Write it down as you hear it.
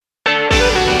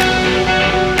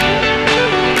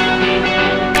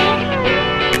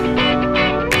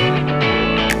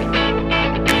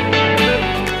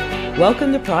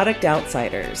Welcome to Product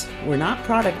Outsiders. We're not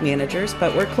product managers,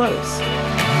 but we're close.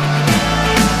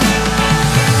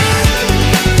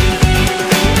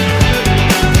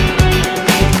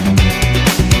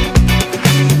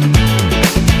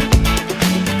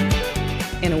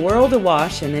 In a world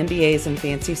awash in MBAs and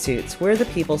fancy suits, we're the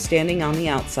people standing on the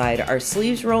outside, our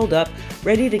sleeves rolled up,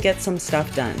 ready to get some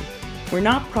stuff done. We're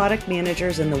not product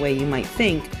managers in the way you might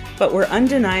think, but we're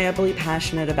undeniably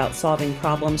passionate about solving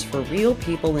problems for real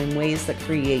people in ways that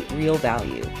create real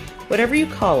value. Whatever you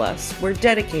call us, we're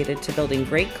dedicated to building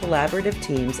great collaborative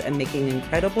teams and making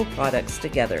incredible products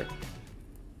together.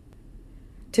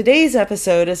 Today's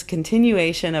episode is a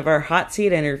continuation of our hot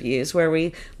seat interviews where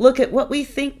we look at what we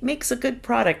think makes a good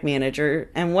product manager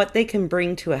and what they can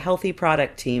bring to a healthy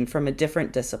product team from a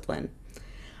different discipline.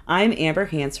 I'm Amber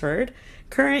Hansford,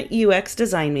 current UX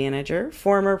design manager,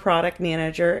 former product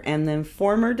manager, and then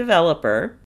former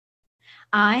developer.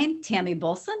 I'm Tammy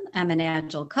Bolson. I'm an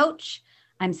Agile coach.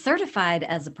 I'm certified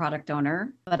as a product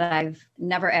owner, but I've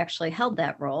never actually held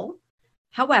that role.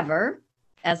 However,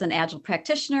 as an Agile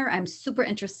practitioner, I'm super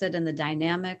interested in the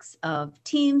dynamics of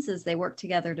teams as they work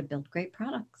together to build great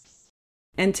products.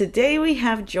 And today we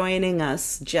have joining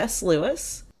us Jess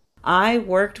Lewis. I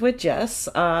worked with Jess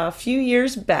a few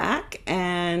years back,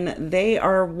 and they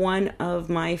are one of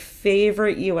my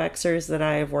favorite UXers that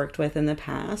I have worked with in the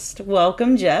past.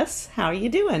 Welcome, Jess. How are you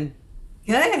doing?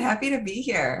 Good. Happy to be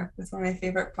here. That's one of my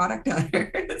favorite product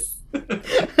owners.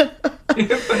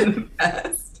 The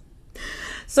best.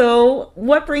 So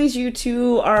what brings you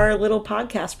to our little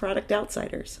podcast, Product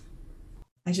Outsiders?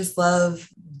 I just love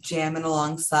jamming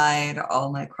alongside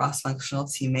all my cross-functional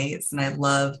teammates, and I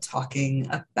love talking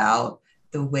about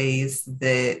the ways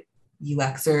that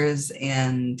UXers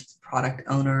and product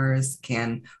owners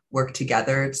can work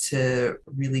together to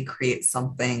really create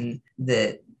something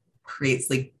that creates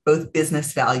like both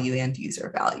business value and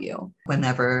user value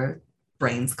whenever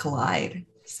brains collide.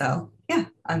 So yeah,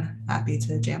 I'm happy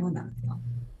to jam on that with y'all.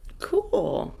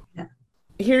 Cool. Yeah.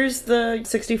 Here's the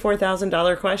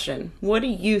 $64,000 question. What do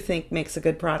you think makes a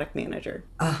good product manager?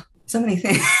 So many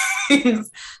things.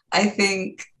 I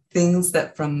think things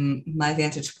that from my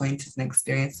vantage point as an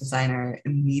experienced designer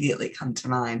immediately come to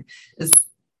mind is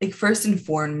like first and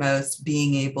foremost,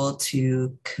 being able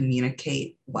to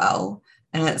communicate well.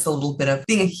 And it's a little bit of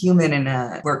being a human in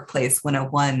a workplace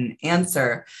 101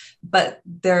 answer, but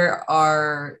there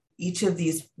are each of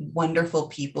these wonderful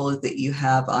people that you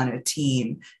have on a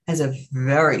team has a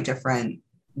very different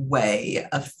way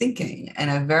of thinking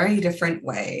and a very different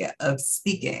way of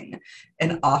speaking.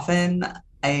 And often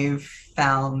I've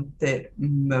found that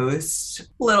most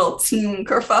little team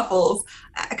kerfuffles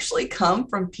actually come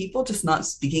from people just not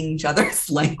speaking each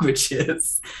other's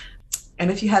languages.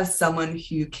 And if you have someone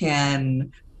who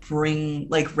can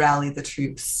rally the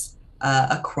troops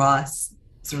across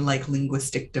sort of like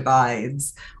linguistic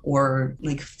divides or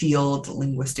like field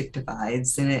linguistic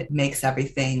divides, and it makes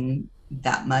everything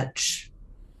that much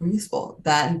useful.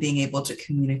 That and being able to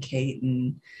communicate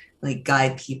and like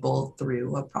guide people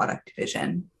through a product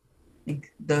vision. I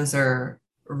think those are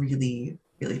really,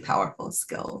 really powerful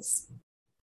skills.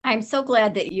 I'm so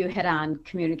glad that you hit on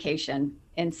communication.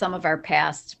 In some of our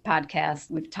past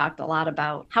podcasts, we've talked a lot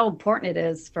about how important it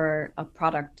is for a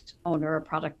product owner, a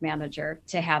product manager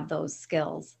to have those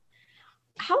skills.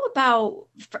 How about,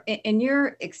 in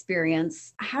your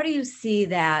experience, how do you see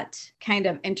that kind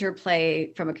of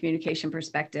interplay from a communication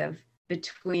perspective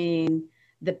between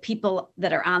the people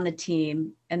that are on the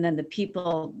team and then the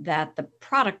people that the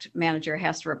product manager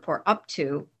has to report up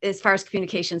to as far as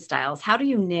communication styles? How do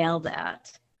you nail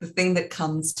that? The thing that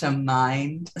comes to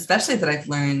mind, especially that I've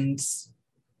learned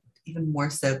even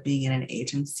more so being in an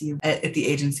agency, at the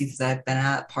agencies that I've been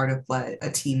at, part of what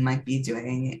a team might be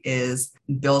doing is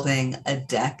building a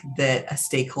deck that a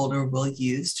stakeholder will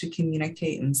use to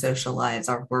communicate and socialize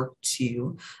our work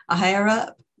to a higher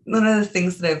up. One of the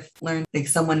things that I've learned, like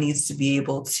someone needs to be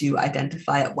able to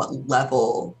identify at what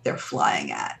level they're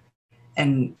flying at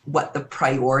and what the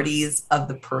priorities of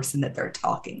the person that they're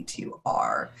talking to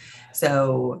are.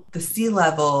 So the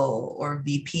C-level or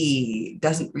VP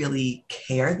doesn't really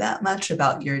care that much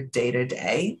about your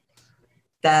day-to-day.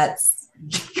 That's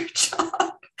your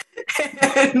job.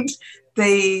 And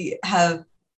they have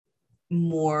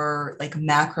more like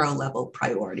macro level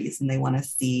priorities, and they want to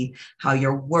see how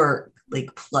your work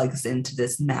like plugs into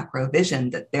this macro vision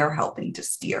that they're helping to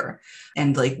steer,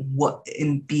 and like what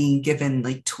in being given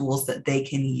like tools that they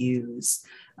can use,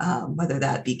 whether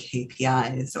that be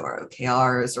KPIs or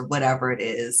OKRs or whatever it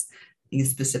is,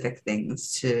 these specific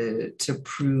things to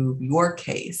prove your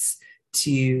case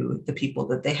to the people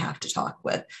that they have to talk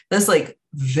with. That's like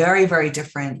very, very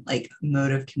different like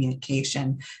mode of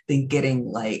communication than getting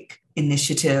like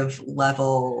initiative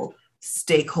level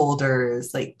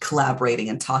stakeholders like collaborating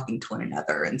and talking to one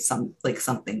another and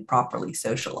something properly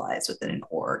socialized within an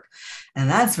org. And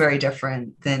that's very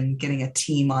different than getting a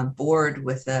team on board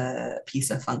with a piece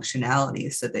of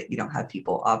functionality so that you don't have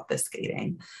people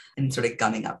obfuscating and sort of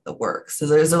gumming up the work. So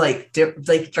there's like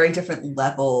very different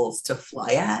levels to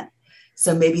fly at.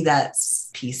 So maybe that's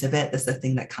piece of it. That's the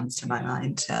thing that comes to my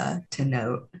mind to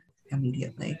note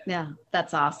immediately. Yeah,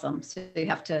 that's awesome. So you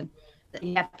have to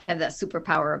have that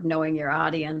superpower of knowing your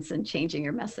audience and changing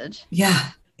your message.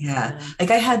 Yeah.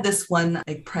 Like I had this one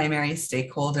like primary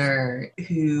stakeholder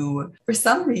who, for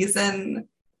some reason,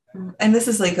 and this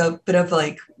is like a bit of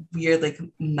like weird like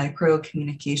micro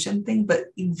communication thing, but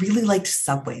he really liked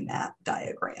subway map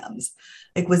diagrams.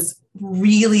 Like was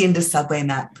really into subway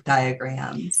map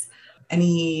diagrams, and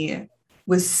he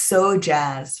was so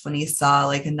jazzed when he saw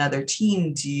like another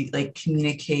team do like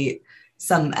communicate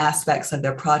some aspects of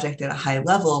their project at a high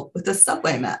level with a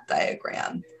subway map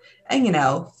diagram. And, you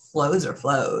know, flows are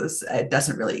flows. It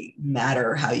doesn't really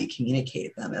matter how you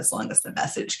communicate them as long as the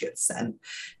message gets sent.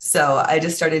 So I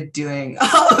just started doing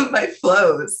all of my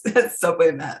flows as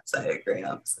subway map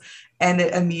diagrams. And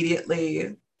it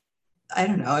immediately, I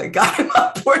don't know, it got him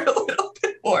on board a little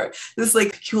bit more. This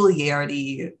like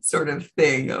peculiarity sort of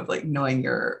thing of like knowing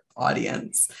your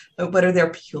audience. But what are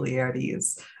their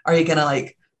peculiarities? Are you going to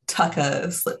like tuck a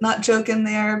Slipknot joke in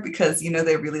there because you know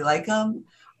they really like them?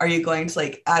 Are you going to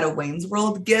like add a Wayne's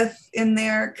World gif in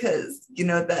there because you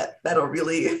know that'll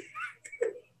really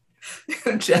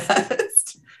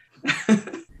just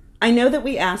I know that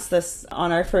we asked this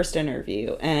on our first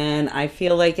interview, and I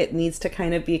feel like it needs to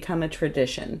kind of become a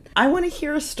tradition. I want to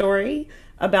hear a story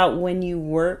about when you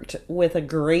worked with a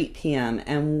great PM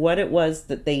and what it was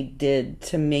that they did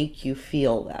to make you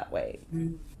feel that way.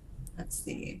 Let's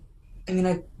see. I mean,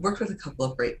 I've worked with a couple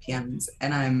of great PMs,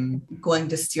 and I'm going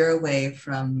to steer away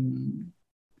from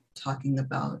talking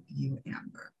about you,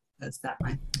 Amber. Is that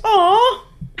right? Aww.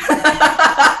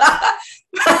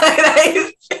 But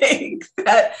I think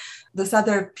that this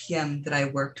other PM that I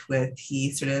worked with,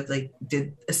 he sort of like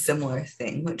did a similar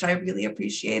thing, which I really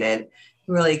appreciated.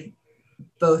 We were like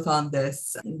both on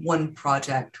this one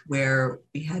project where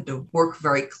we had to work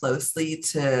very closely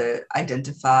to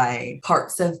identify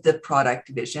parts of the product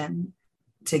vision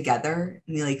together,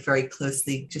 and we like very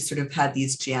closely just sort of had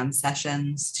these jam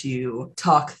sessions to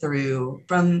talk through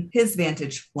from his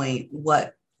vantage point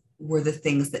what were the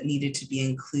things that needed to be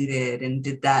included, and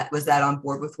was that on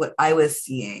board with what I was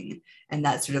seeing. And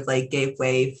that sort of like gave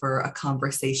way for a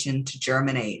conversation to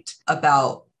germinate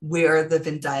about where the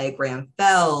Venn diagram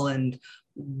fell and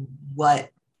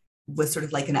what was sort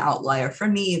of like an outlier for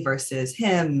me versus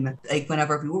him. Like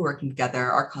whenever we were working together,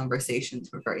 our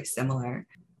conversations were very similar.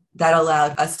 That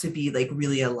allowed us to be like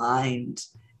really aligned,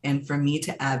 and for me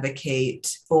to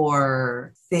advocate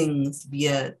for things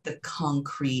via the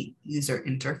concrete user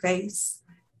interface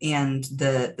and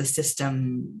the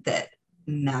system that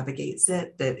navigates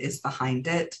it, that is behind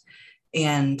it,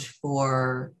 and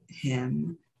for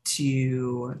him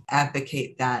to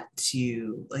advocate that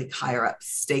to like higher up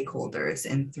stakeholders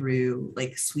and through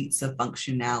like suites of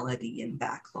functionality and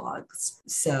backlogs.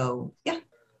 So yeah.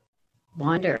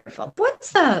 Wonderful.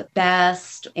 What's the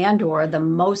best and or the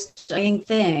most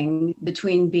thing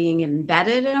between being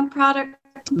embedded in a product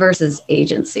versus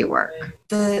agency work?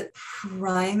 The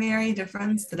primary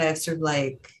difference that I've sort of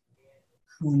like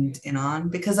honed in on,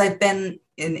 because I've been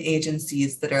in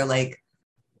agencies that are like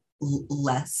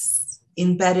less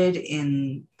embedded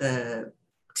in the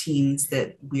teams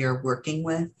that we are working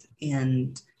with,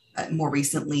 and more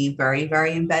recently very,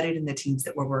 very embedded in the teams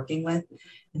that we're working with.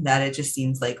 And that it just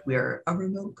seems like we're a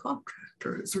remote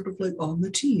contractor, sort of like on the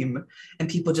team. And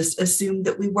people just assume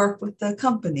that we work with the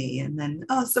company. And then,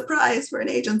 oh, surprise, we're an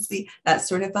agency, that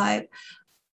sort of vibe.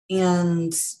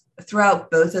 And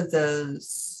throughout both of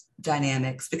those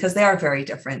dynamics, because they are very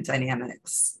different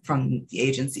dynamics from the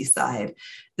agency side,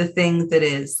 the thing that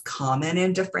is common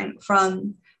and different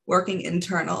from working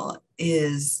internal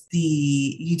is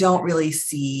you don't really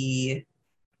see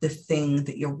the thing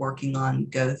that you're working on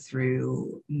go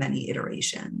through many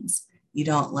iterations. You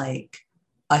don't like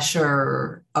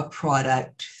usher a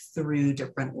product through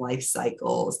different life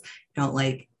cycles. You don't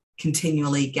like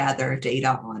continually gather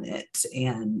data on it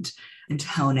and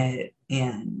tone it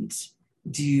and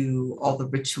do all the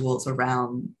rituals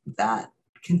around that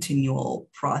continual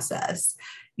process.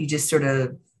 You just sort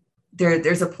of,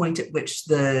 there's a point at which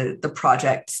the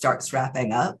project starts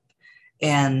wrapping up,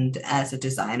 And as a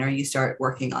designer, you start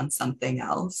working on something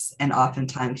else. And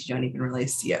oftentimes you don't even really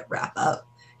see it wrap up.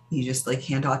 You just like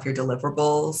hand off your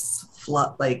deliverables,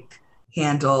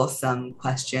 handle some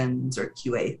questions or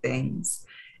QA things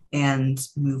and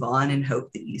move on and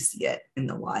hope that you see it in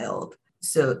the wild.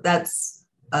 So that's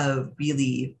a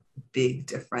really big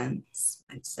difference,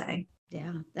 I'd say.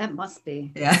 Yeah, that must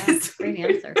be. Yeah. Great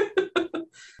answer.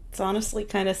 It's honestly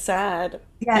kind of sad.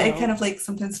 Yeah, it kind of like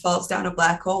sometimes falls down a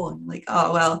black hole and like,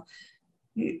 oh, well,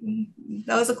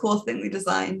 that was a cool thing we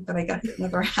designed, but I guess it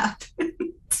never happened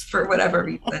for whatever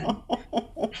reason.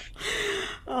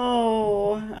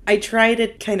 Oh, I try to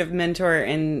kind of mentor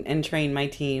and train my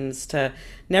teams to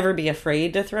never be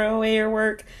afraid to throw away your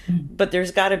work, but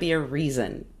there's got to be a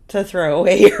reason to throw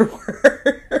away your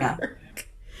work. Yeah.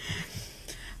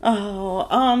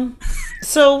 Oh,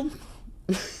 so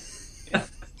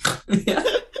Yeah.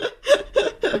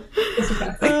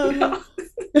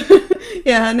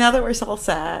 Yeah, now that we're all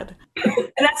sad.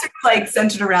 And that's like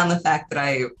centered around the fact that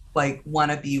I like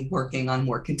want to be working on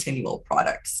more continual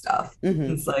product stuff.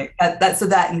 Mm-hmm. It's like that so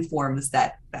that informs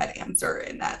that answer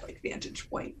and that like vantage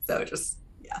point. So just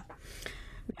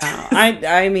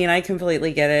I mean, I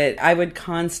completely get it. I would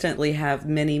constantly have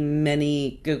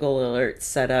many Google alerts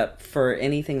set up for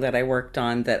anything that I worked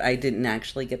on that I didn't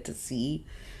actually get to see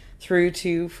through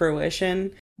to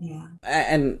fruition. Yeah.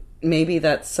 And maybe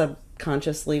that's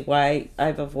subconsciously why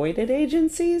I've avoided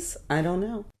agencies. I don't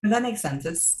know. That makes sense.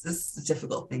 It's a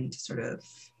difficult thing to sort of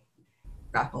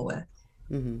grapple with.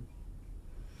 Mm-hmm.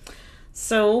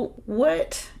 So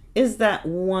what is that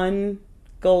one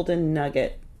golden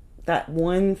nugget, that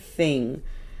one thing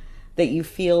that you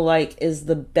feel like is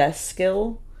the best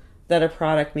skill that a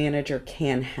product manager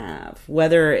can have,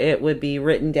 whether it would be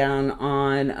written down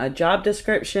on a job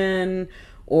description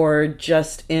or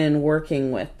just in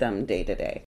working with them day to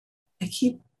day?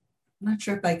 I'm not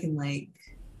sure if I can maybe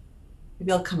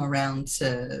I'll come around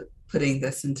to putting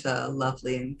this into a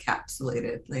lovely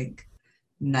encapsulated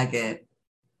nugget,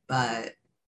 but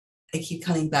I keep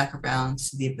coming back around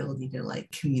to the ability to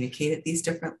communicate at these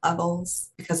different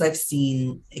levels, because I've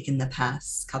seen in the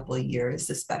past couple of years,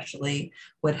 especially,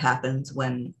 what happens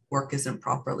when work isn't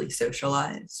properly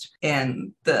socialized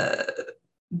and the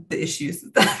issues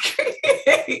that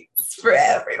creates for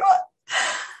everyone.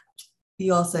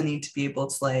 You also need to be able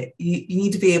to you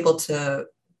need to be able to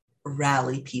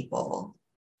rally people,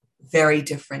 very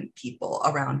different people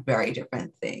around very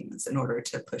different things in order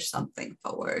to push something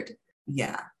forward.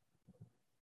 Yeah.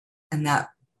 And that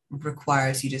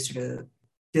requires you to sort of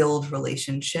build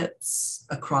relationships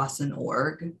across an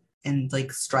org and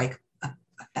strike a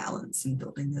balance in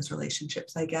building those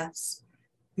relationships, I guess.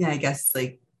 Yeah, I guess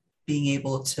being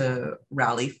able to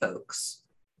rally folks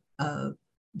of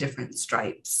different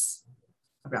stripes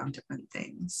around different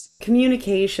things.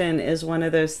 Communication is one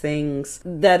of those things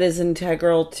that is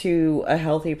integral to a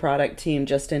healthy product team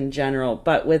just in general,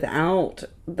 but without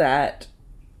that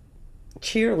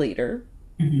cheerleader,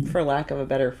 for lack of a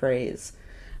better phrase,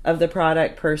 of the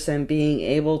product person being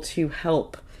able to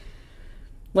help,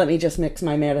 let me just mix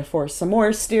my metaphors some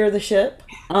more, steer the ship.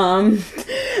 And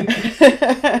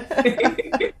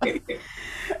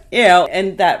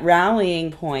that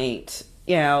rallying point,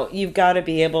 you've got to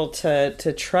be able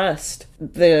to trust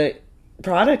the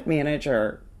product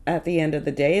manager at the end of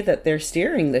the day that they're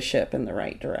steering the ship in the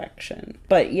right direction.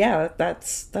 But yeah,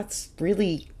 that's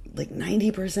really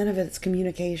 90% of it's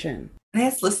communication. And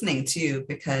it's listening too,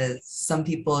 because some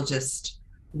people just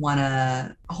want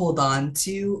to hold on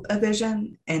to a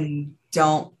vision and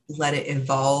don't let it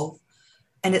evolve.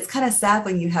 And it's kind of sad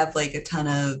when you have a ton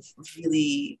of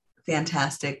really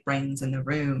fantastic brains in the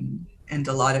room and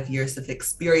a lot of years of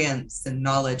experience and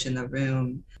knowledge in the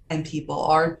room, and people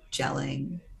are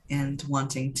gelling and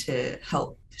wanting to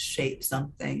help shape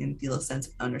something and feel a sense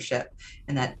of ownership.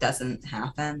 And that doesn't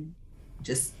happen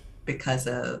just because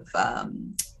of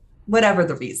whatever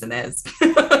the reason is.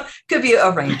 Could be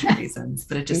a range of reasons,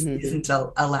 but it just isn't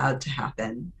allowed to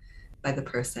happen by the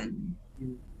person.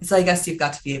 So I guess you've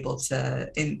got to be able to,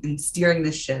 in steering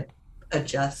the ship,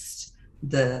 adjust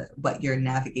what you're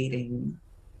navigating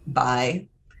by,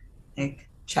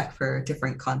 check for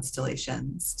different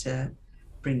constellations to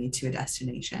bring you to a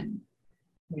destination.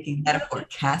 Making metaphor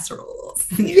casseroles.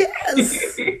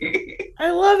 Yes!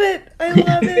 I love it.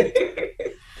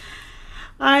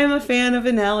 I'm a fan of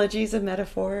analogies and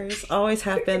metaphors. Always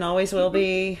have been, always will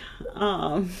be.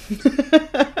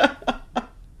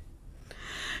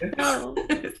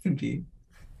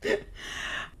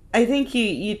 I think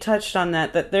you touched on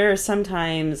that there are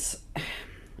sometimes,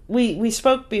 we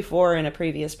spoke before in a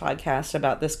previous podcast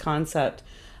about this concept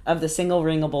of the single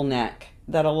ringable neck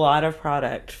that a lot of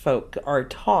product folk are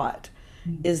taught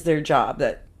is their job.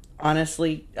 That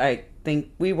honestly, I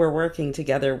think we were working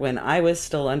together when I was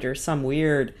still under some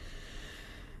weird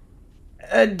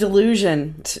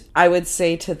delusion. I would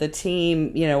say to the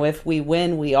team, you know, if we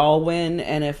win, we all win.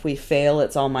 And if we fail,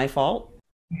 it's all my fault.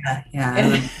 Yeah, I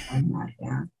understand that,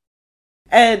 yeah.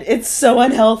 And it's so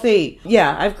unhealthy.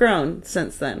 Yeah, I've grown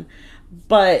since then.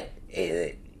 But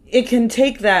it can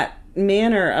take that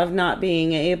manner of not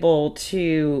being able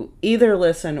to either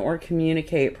listen or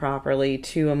communicate properly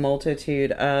to a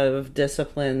multitude of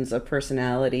disciplines, of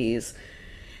personalities,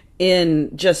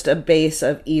 in just a base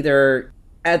of either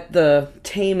at the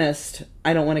tamest,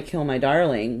 I don't want to kill my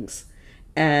darlings,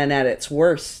 and at its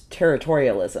worst,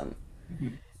 territorialism.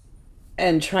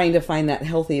 And trying to find that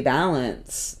healthy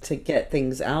balance to get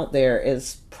things out there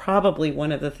is probably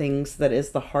one of the things that is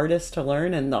the hardest to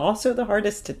learn and also the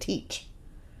hardest to teach.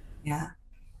 Yeah.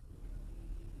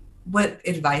 What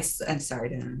advice, I'm sorry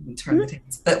to turn the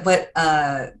tables, but what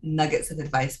nuggets of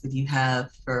advice would you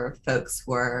have for folks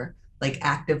who are like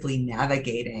actively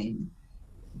navigating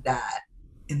that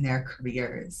in their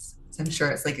careers? So I'm sure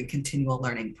it's like a continual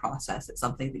learning process. It's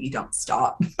something that you don't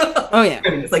stop. Oh, yeah.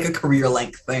 It's like a career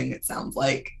length thing, it sounds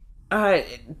like.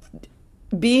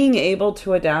 Being able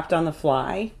to adapt on the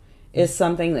fly is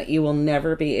something that you will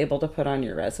never be able to put on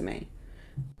your resume.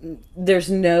 There's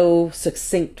no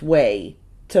succinct way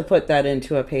to put that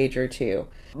into a page or two.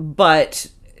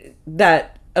 But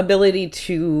that ability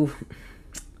to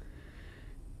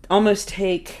almost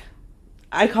take,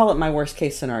 I call it my worst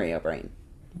case scenario brain.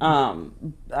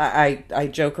 I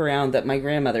joke around that my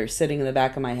grandmother's sitting in the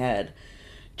back of my head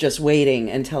just waiting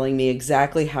and telling me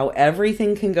exactly how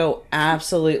everything can go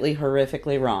absolutely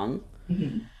horrifically wrong.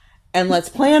 And let's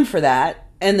plan for that.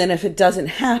 And then if it doesn't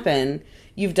happen,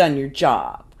 you've done your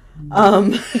job.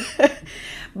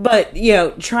 But, you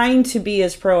know, trying to be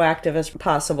as proactive as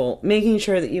possible, making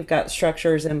sure that you've got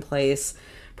structures in place,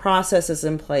 processes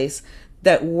in place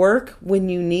that work when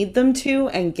you need them to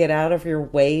and get out of your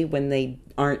way when they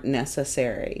aren't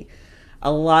necessary.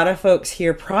 A lot of folks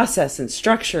hear process and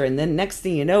structure, and then next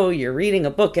thing you know, you're reading a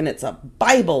book and it's a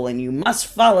Bible and you must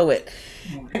follow it.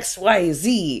 X, Y,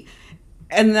 Z.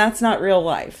 And that's not real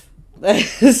life.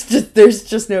 There's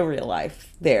just no real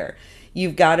life there.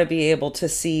 You've got to be able to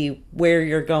see where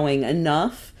you're going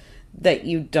enough that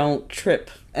you don't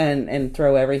trip and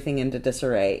throw everything into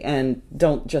disarray, and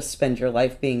don't just spend your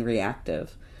life being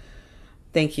reactive.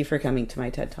 Thank you for coming to my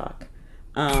TED Talk.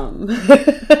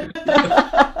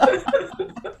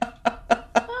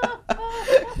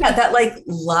 Yeah, that like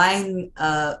line,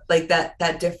 like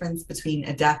that difference between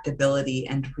adaptability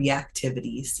and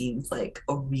reactivity seems like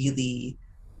a really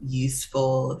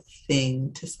useful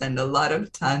thing to spend a lot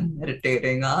of time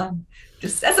meditating on,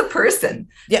 just as a person,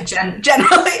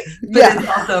 generally, but as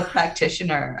also a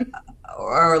practitioner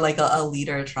or like a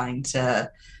leader trying to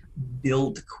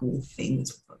build cool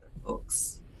things with other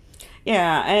folks.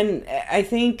 Yeah, and I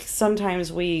think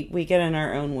sometimes we get in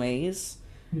our own ways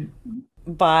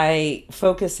by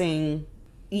focusing,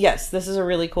 yes, this is a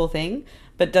really cool thing,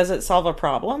 but does it solve a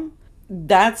problem?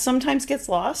 That sometimes gets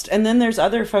lost. And then there's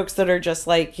other folks that are just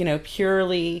like, you know,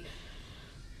 purely,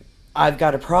 I've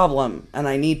got a problem and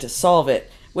I need to solve it,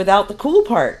 without the cool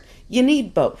part. You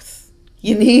need both.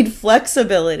 You need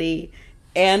flexibility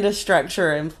and a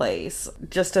structure in place.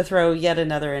 Just to throw yet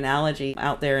another analogy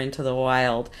out there into the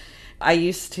wild, I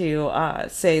used to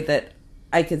say that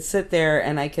I could sit there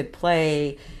and I could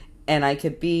play and I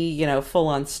could be, you know, full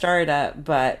on startup,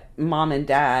 but mom and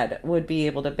dad would be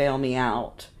able to bail me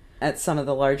out at some of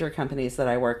the larger companies that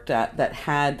I worked at that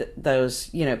had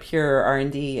those, you know, pure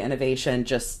R&D innovation,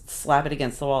 just slap it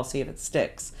against the wall, see if it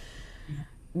sticks.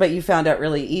 But you found out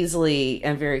really easily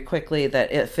and very quickly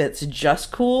that if it's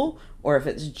just cool or if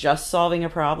it's just solving a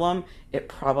problem, it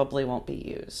probably won't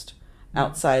be used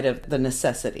outside of the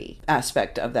necessity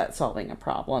aspect of that solving a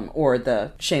problem or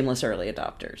the shameless early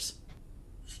adopters.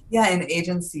 Yeah, in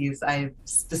agencies, I've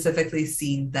specifically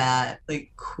seen that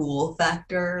like cool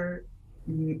factor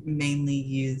mainly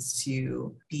used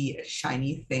to be a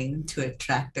shiny thing to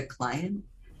attract a client.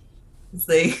 It's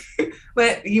like,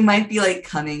 but you might be like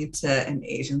coming to an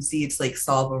agency to like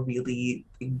solve a really,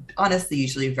 honestly,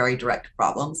 usually very direct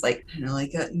problems. Like, you know,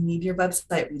 like you need your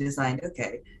website redesigned.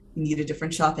 Okay. You need a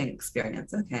different shopping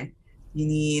experience. Okay. You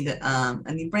need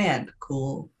a new brand.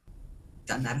 Cool.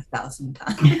 Done that 1,000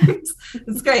 times.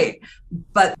 It's great.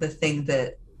 But the thing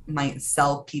that might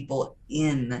sell people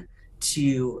in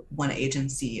to one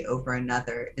agency over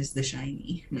another is the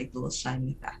shiny, like the little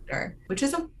shiny factor, which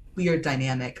is a weird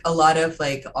dynamic. A lot of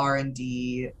like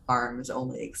R&D arms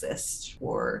only exist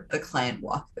for the client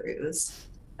walkthroughs.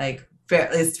 Like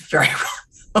it's very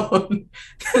well known.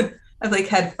 I've like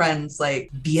had friends like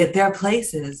be at their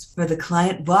places for the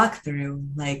client walkthrough,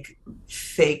 like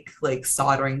fake like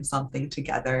soldering something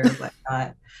together,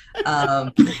 whatnot.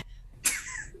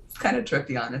 It's kind of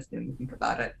trippy, honestly, when you think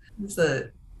about it. This is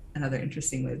another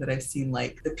interesting way that I've seen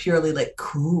like the purely like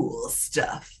cool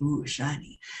stuff, ooh,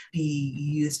 shiny, be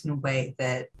used in a way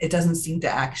that it doesn't seem to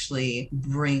actually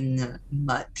bring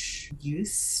much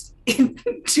use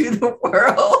into the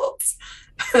world.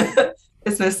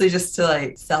 It's mostly just to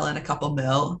like sell in a couple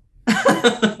mil.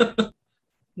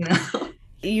 You know?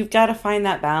 You've got to find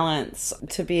that balance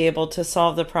to be able to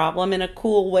solve the problem in a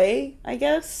cool way, I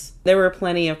guess. There were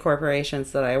plenty of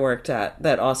corporations that I worked at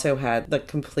that also had the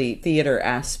complete theater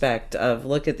aspect of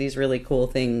look at these really cool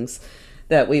things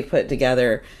that we've put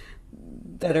together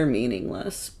that are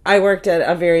meaningless. I worked at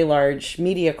a very large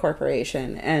media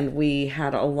corporation, and we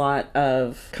had a lot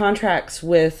of contracts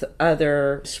with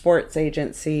other sports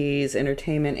agencies,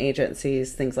 entertainment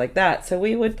agencies, things like that. So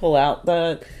we would pull out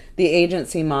the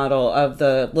agency model of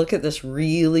the look at this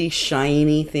really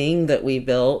shiny thing that we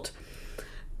built.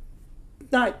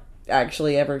 Not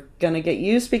actually ever going to get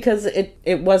used because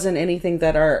it wasn't anything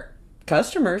that our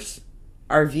customers,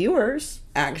 our viewers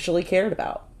actually cared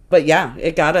about. But yeah,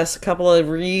 it got us a couple of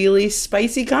really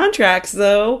spicy contracts,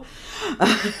 though.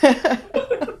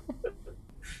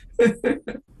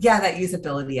 Yeah, that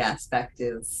usability aspect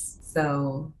is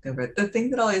so good. The thing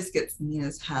that always gets me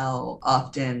is how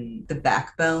often the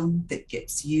backbone that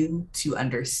gets you to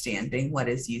understanding what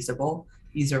is usable,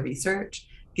 user research,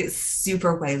 gets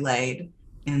super waylaid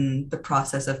in the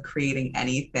process of creating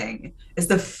anything is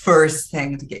the first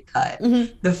thing to get cut.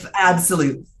 Mm-hmm. The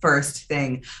absolute first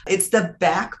thing. It's the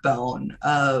backbone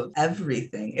of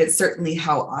everything. It's certainly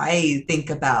how I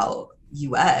think about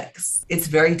UX. It's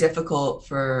very difficult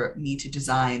for me to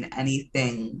design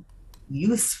anything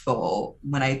useful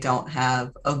when I don't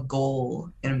have a goal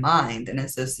in mind and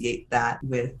associate that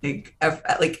with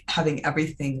like having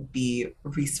everything be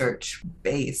research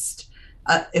based.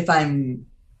 If I'm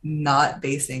not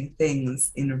basing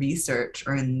things in research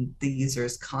or in the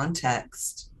user's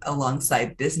context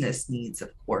alongside business needs,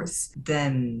 of course,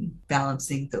 then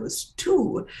balancing those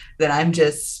two, then I'm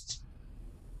just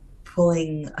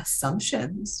pulling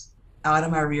assumptions out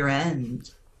of my rear end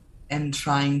and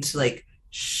trying to like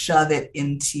shove it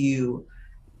into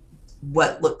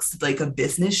what looks like a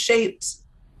business shaped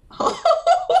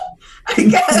I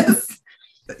guess.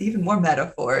 But even more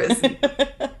metaphors.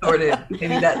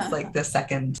 Maybe that's like the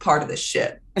second part of the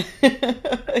ship.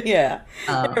 Yeah,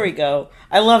 there we go.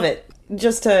 I love it.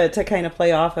 Just to kind of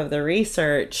play off of the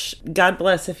research, God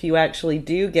bless if you actually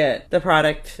do get the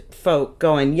product folk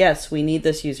going, yes, we need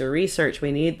this user research,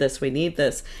 we need this,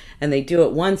 and they do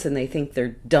it once and they think they're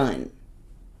done.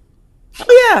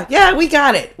 Oh yeah, we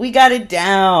got it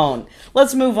down.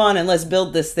 Let's move on and let's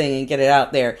build this thing and get it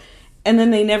out there. And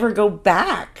then they never go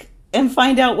back and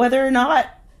find out whether or not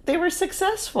they were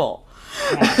successful.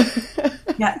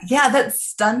 Yeah, that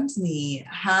stuns me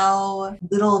how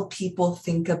little people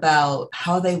think about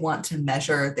how they want to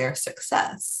measure their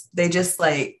success. They just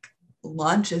like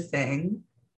launch a thing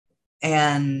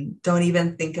and don't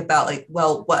even think about like,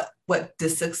 well, what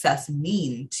does success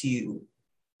mean to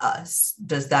us?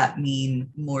 Does that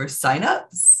mean more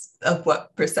signups? Of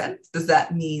what percent? Does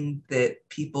that mean that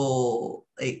people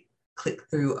like click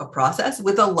through a process?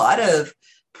 With a lot of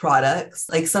products,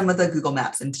 like some of the Google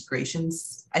Maps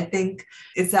integrations, I think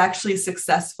it's actually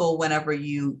successful whenever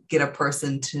you get a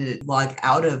person to log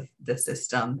out of the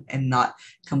system and not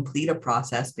complete a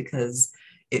process, because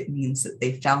it means that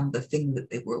they found the thing that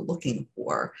they were looking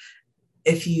for.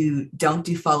 If you don't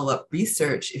do follow-up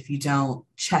research, if you don't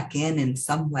check in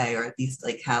some way, or at least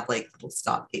like have like little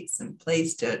stop gates in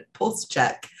place to pulse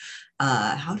check,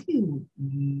 how do you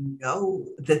know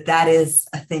that that is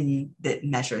a thing that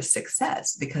measures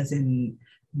success? Because in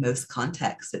most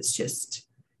contexts, it's just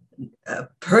a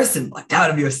person locked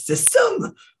out of your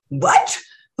system. What?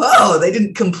 Oh, they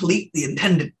didn't complete the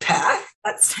intended path?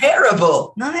 That's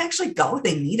terrible. No, they actually got what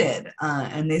they needed,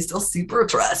 and they still super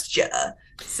trust you.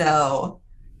 So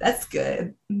that's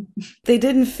good. They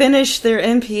didn't finish their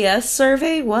NPS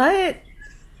survey? What?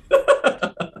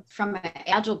 From an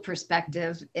agile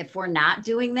perspective, if we're not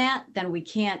doing that, then we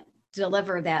can't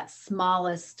deliver that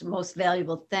smallest, most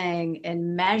valuable thing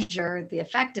and measure the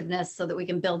effectiveness so that we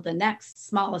can build the next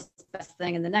smallest, best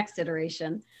thing in the next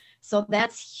iteration. So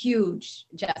that's huge,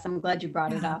 Jess. I'm glad you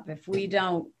brought it up. If we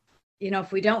don't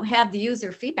have the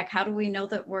user feedback, how do we know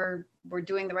that we're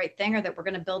doing the right thing or that we're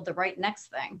going to build the right next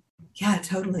thing? Yeah,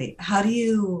 totally. How do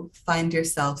you find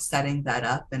yourself setting that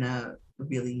up in a a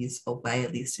really useful way,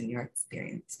 at least in your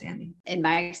experience, Danny? In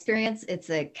my experience, it's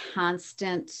a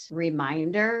constant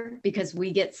reminder because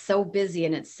we get so busy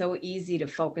and it's so easy to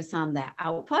focus on the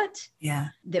output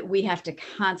that we have to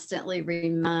constantly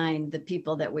remind the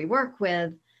people that we work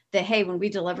with that, hey, when we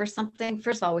deliver something,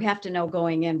 first of all, we have to know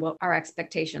going in what our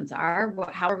expectations are,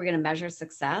 how are we going to measure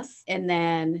success? And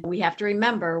then we have to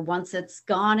remember once it's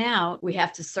gone out, we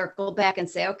have to circle back and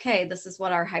say, okay, this is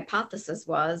what our hypothesis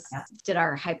was. Yeah. Did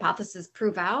our hypothesis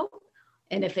prove out?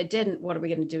 And if it didn't, what are we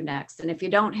going to do next? And if you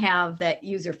don't have that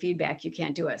user feedback, you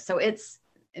can't do it. So it's,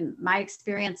 in my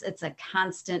experience, it's a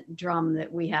constant drum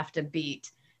that we have to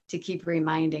beat to keep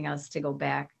reminding us to go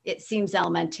back. It seems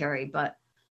elementary, but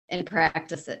in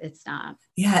practice, it's not.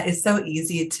 Yeah, it's so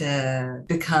easy to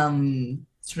become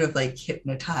sort of like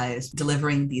hypnotized,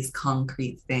 delivering these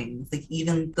concrete things, like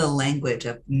even the language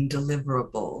of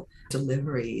deliverable,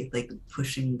 delivery, like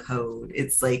pushing code.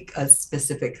 It's like a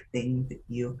specific thing that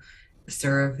you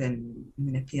serve and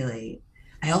manipulate.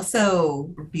 I also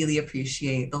really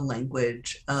appreciate the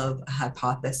language of a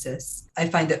hypothesis. I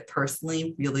find it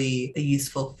personally really a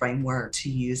useful framework to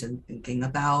use in thinking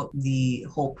about the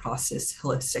whole process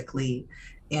holistically.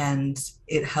 And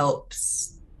it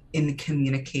helps in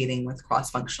communicating with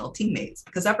cross-functional teammates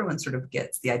because everyone sort of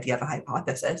gets the idea of a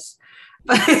hypothesis,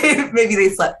 but maybe they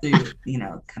slept through,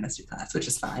 chemistry class, which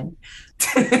is fine.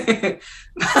 But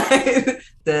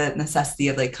the necessity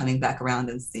of like coming back around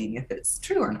and seeing if it's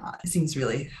true or not, it seems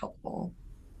really helpful.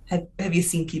 Have you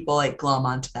seen people like glom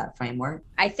onto that framework?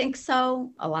 I think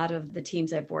so. A lot of the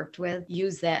teams I've worked with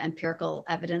use that empirical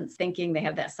evidence thinking. They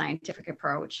have that scientific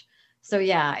approach. So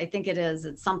yeah, I think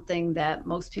it's something that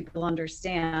most people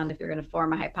understand. If you're going to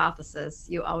form a hypothesis,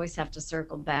 you always have to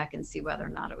circle back and see whether or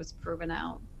not it was proven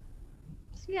out.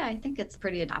 So yeah, I think it's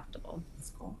pretty adaptable. That's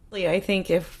cool. I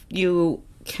think if you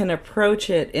can approach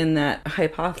it in that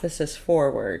hypothesis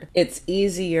forward, it's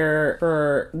easier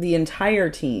for the entire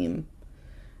team.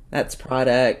 That's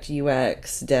product,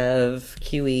 UX, dev,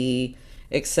 QE,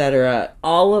 etc.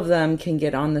 All of them can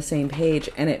get on the same page,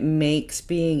 and it makes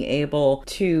being able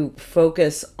to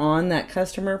focus on that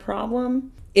customer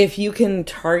problem. If you can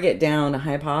target down a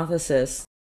hypothesis,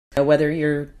 whether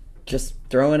you're just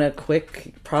throwing a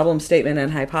quick problem statement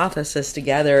and hypothesis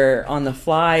together on the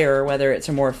fly, or whether it's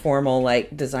a more formal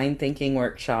like design thinking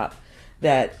workshop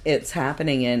that it's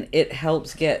happening in, it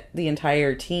helps get the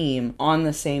entire team on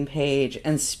the same page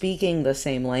and speaking the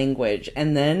same language.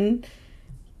 And then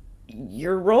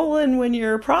you're rolling when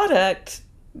your product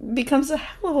becomes a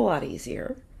hell of a lot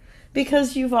easier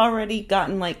because you've already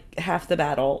gotten like half the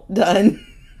battle done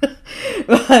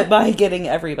by getting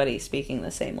everybody speaking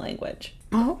the same language.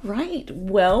 All right.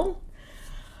 Well,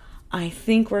 I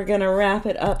think we're going to wrap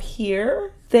it up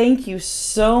here. Thank you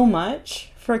so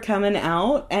much for coming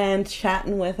out and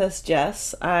chatting with us,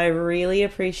 Jess. I really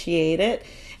appreciate it.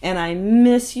 And I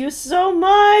miss you so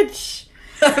much.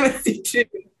 I miss you too.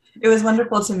 It was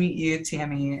wonderful to meet you,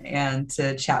 Tammy, and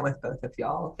to chat with both of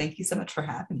y'all. Thank you so much for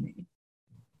having me.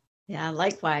 Yeah,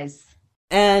 likewise.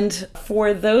 And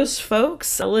for those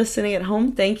folks listening at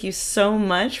home, thank you so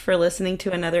much for listening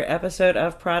to another episode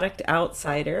of Product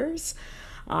Outsiders.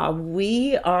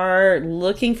 We are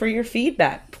looking for your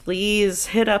feedback. Please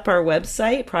hit up our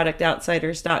website,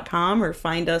 productoutsiders.com, or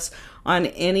find us on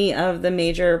any of the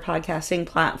major podcasting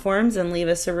platforms and leave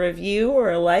us a review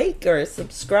or a like or a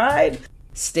subscribe.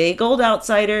 Stay gold,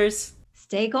 outsiders.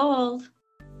 Stay gold.